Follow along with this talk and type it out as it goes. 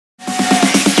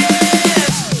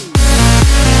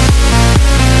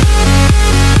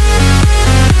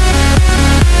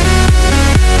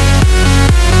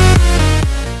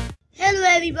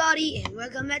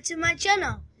back to my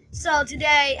channel. So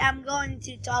today I'm going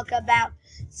to talk about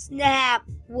FNAF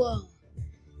World.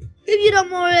 If you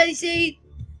don't already see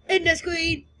in the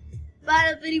screen,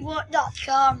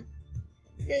 battlefield.com,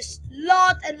 there's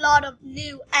lot of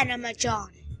new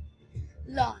animatronic.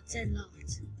 Lots and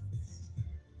lots.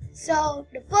 So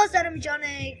the first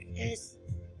animatronic is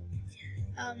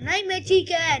Nightmare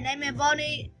Chica and Nightmare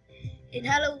Bonnie in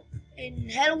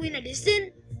Halloween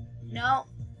edition. No.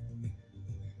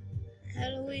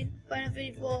 Halloween, Final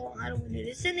Fantasy 4 Halloween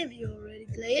edition if you already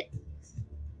played it.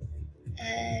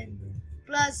 And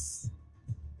plus,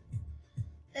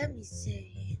 let me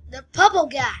see, the purple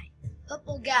guy,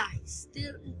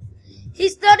 still,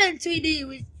 he's not in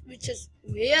 3D, which is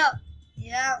weird.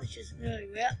 Yeah, which is really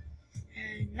weird.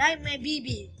 And Nightmare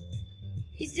BB,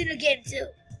 he's in the game too.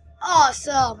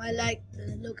 Awesome, I like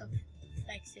the look of it,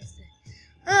 like this.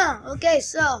 Okay,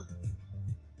 so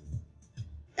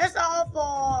that's all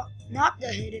for not the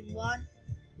hidden one.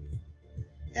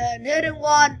 The hidden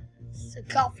one is a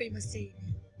coffee machine.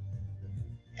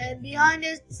 And behind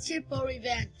this, Triple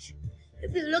Revenge.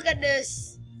 If you look at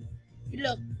this, you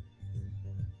look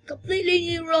completely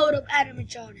new road of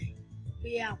animatronic.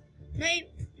 We have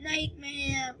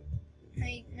Nightmare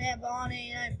Bonnie,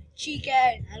 Nightmare Chica,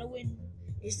 and Halloween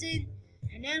edition.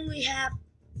 And then we have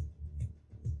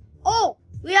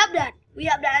we have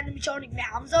the animatronic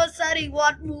now. I'm so excited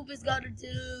what move is gonna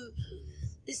do.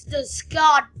 It's the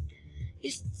Scott.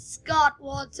 It's Scott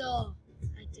Water,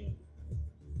 I think.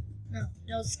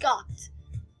 No, Scott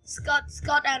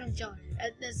animatronic.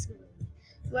 That's good.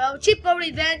 Well, Triple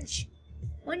Revenge,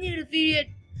 when you defeat it,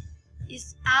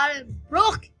 it's out and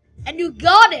broke, and you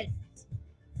got it.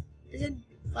 Isn't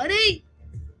funny?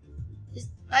 It's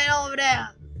right over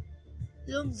there.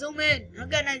 Zoom in. How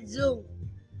can I zoom?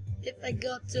 If I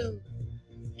go to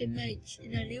image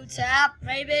in a new tab,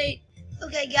 maybe.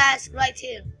 Okay, guys, right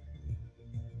here.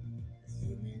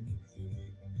 Zoom in.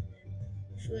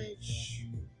 Switch.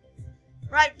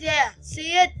 Right there.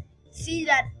 See it? See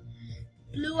that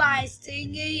blue eyes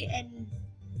thingy and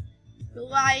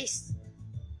blue eyes?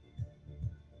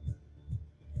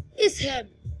 It's him.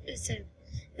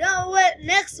 Now,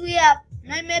 next we have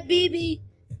Nightmare BB.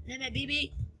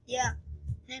 Yeah.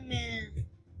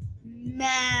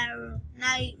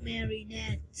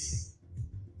 Nightmarinette.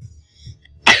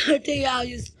 I think how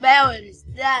you spell it is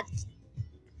that.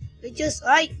 It's just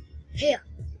right here.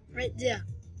 Right there.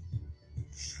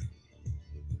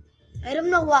 I don't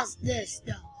know what's this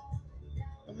though.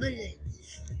 I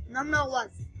don't know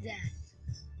what's that.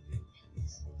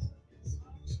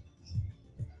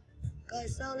 Okay,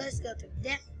 so let's go to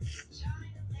that.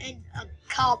 And a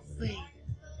coffee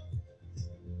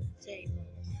table.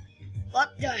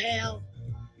 What the hell?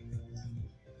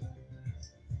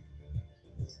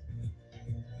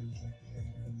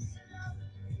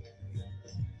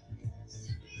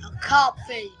 A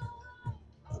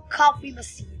coffee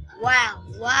machine.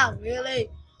 Wow, really?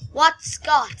 What,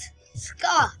 Scott,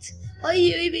 what are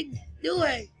you even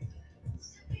doing?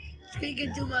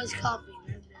 Drinking too much coffee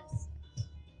like this.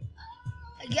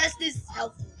 I guess this is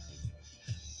helpful.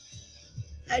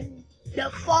 And the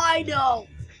final,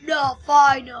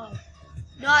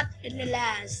 not in the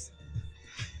last,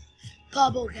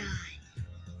 bubble guy.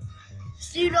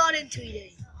 Still not in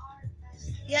 3D.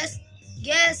 Guess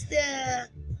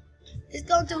it's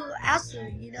going to answer,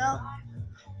 you know.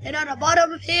 And on the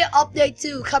bottom of here, update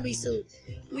 2 coming soon.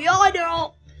 We all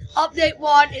know update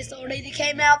 1 is already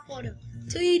came out for the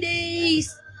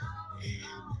 3Ds. And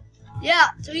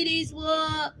yeah, 3Ds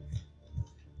were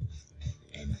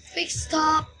and fixed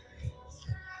top.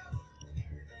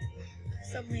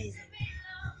 It's amazing.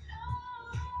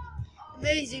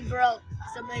 Amazing, bro.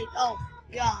 It's amazing. Oh,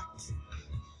 God.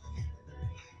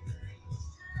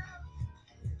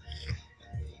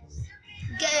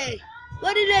 Okay,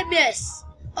 what did I miss?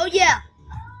 Oh yeah,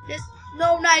 there's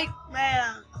no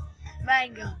Nightmare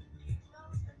Mango.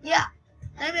 Yeah,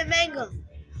 Nightmare Mango.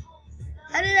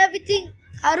 How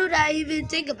did I even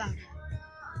think about it?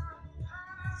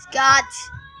 Scott,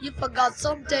 you forgot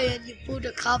something and you put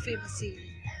a coffee machine.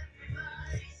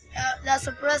 That's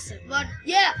impressive. But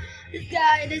yeah,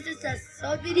 this is a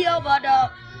short video, but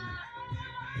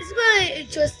it's really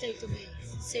interesting to me.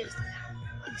 Seriously,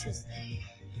 interesting.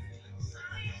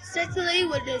 Especially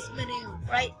with this menu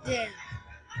right there.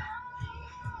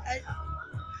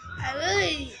 I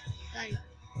really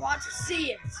want to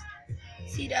see it.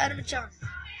 See the animatronic.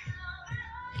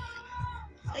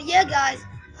 So yeah, guys,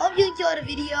 hope you enjoyed the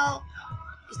video.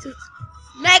 Just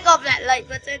smack off that like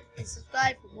button and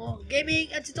subscribe for more gaming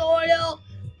and tutorial.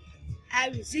 I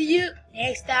will see you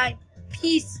next time.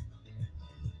 Peace.